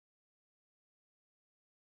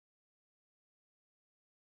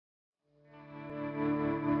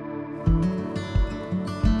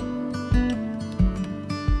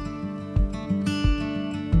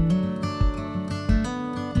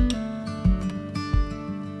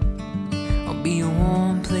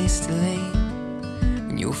place to lay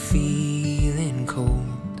when you're feeling cold.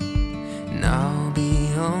 And I'll be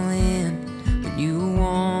all in when you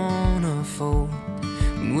wanna fold.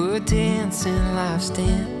 When we're dancing life's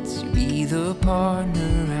dance, you'll be the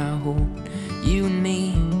partner I hold. You and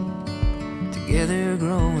me, together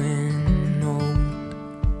growing old.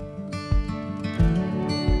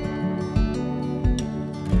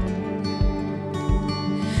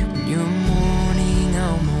 When you're mourning,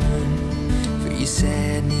 I'll mourn for your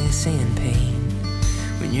sadness and pain.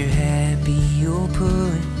 When you're happy, you'll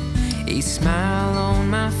put a smile on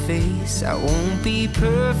my face. I won't be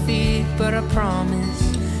perfect, but I promise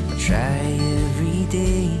I'll try every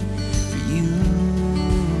day for you.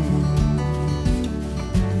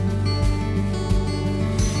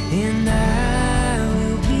 And I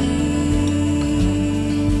will be,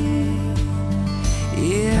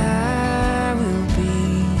 yeah, I will be,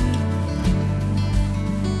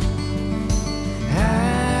 I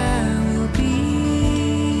will be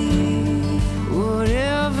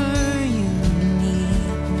whatever you need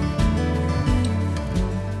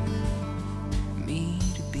me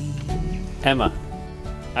to be. Emma,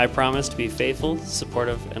 I promise to be faithful,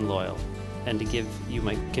 supportive, and loyal, and to give you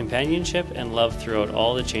my companionship and love throughout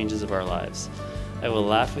all the changes of our lives. I will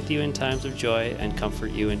laugh with you in times of joy and comfort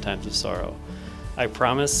you in times of sorrow. I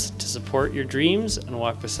promise to support your dreams and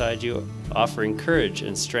walk beside you, offering courage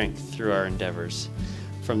and strength through our endeavors.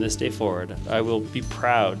 From this day forward, I will be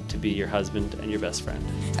proud to be your husband and your best friend.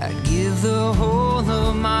 I'd give the whole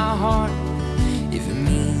of my heart if it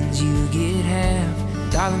means you get half.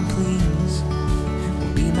 Darling, please,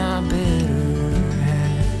 will be my better.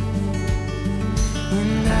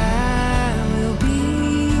 And I will be,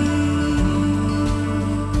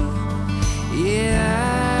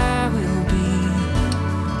 yeah, I will be,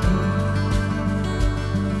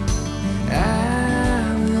 I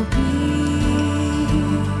will be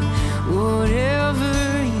whatever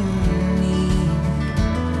you need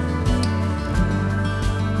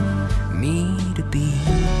me to be.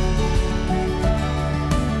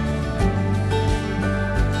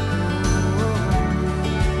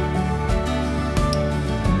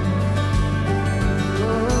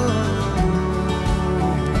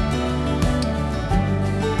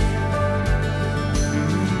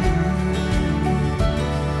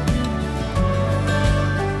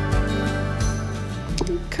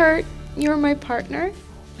 Kurt, you're my partner,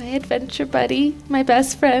 my adventure buddy, my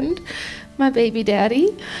best friend, my baby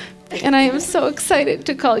daddy, and I am so excited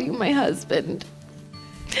to call you my husband.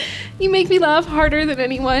 You make me laugh harder than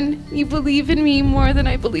anyone. You believe in me more than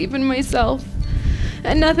I believe in myself.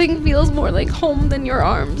 And nothing feels more like home than your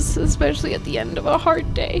arms, especially at the end of a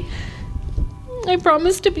hard day. I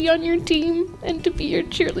promise to be on your team and to be your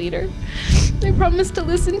cheerleader. I promise to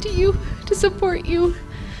listen to you, to support you,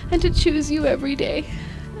 and to choose you every day.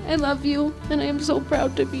 I love you, and I am so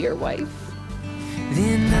proud to be your wife.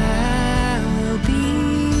 Then I will be,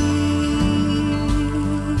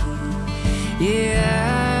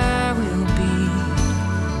 yeah, I will be,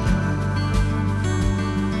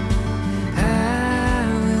 I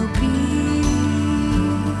will be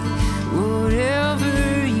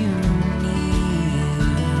whatever you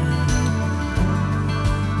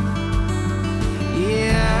need.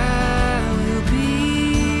 Yeah.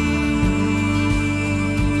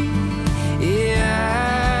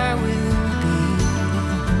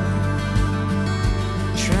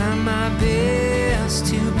 Best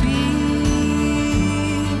to be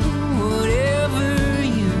whatever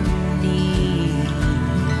you need.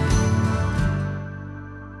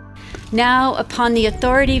 Now, upon the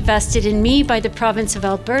authority vested in me by the province of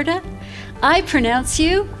Alberta, I pronounce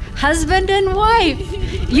you husband and wife.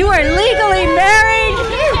 You are legally married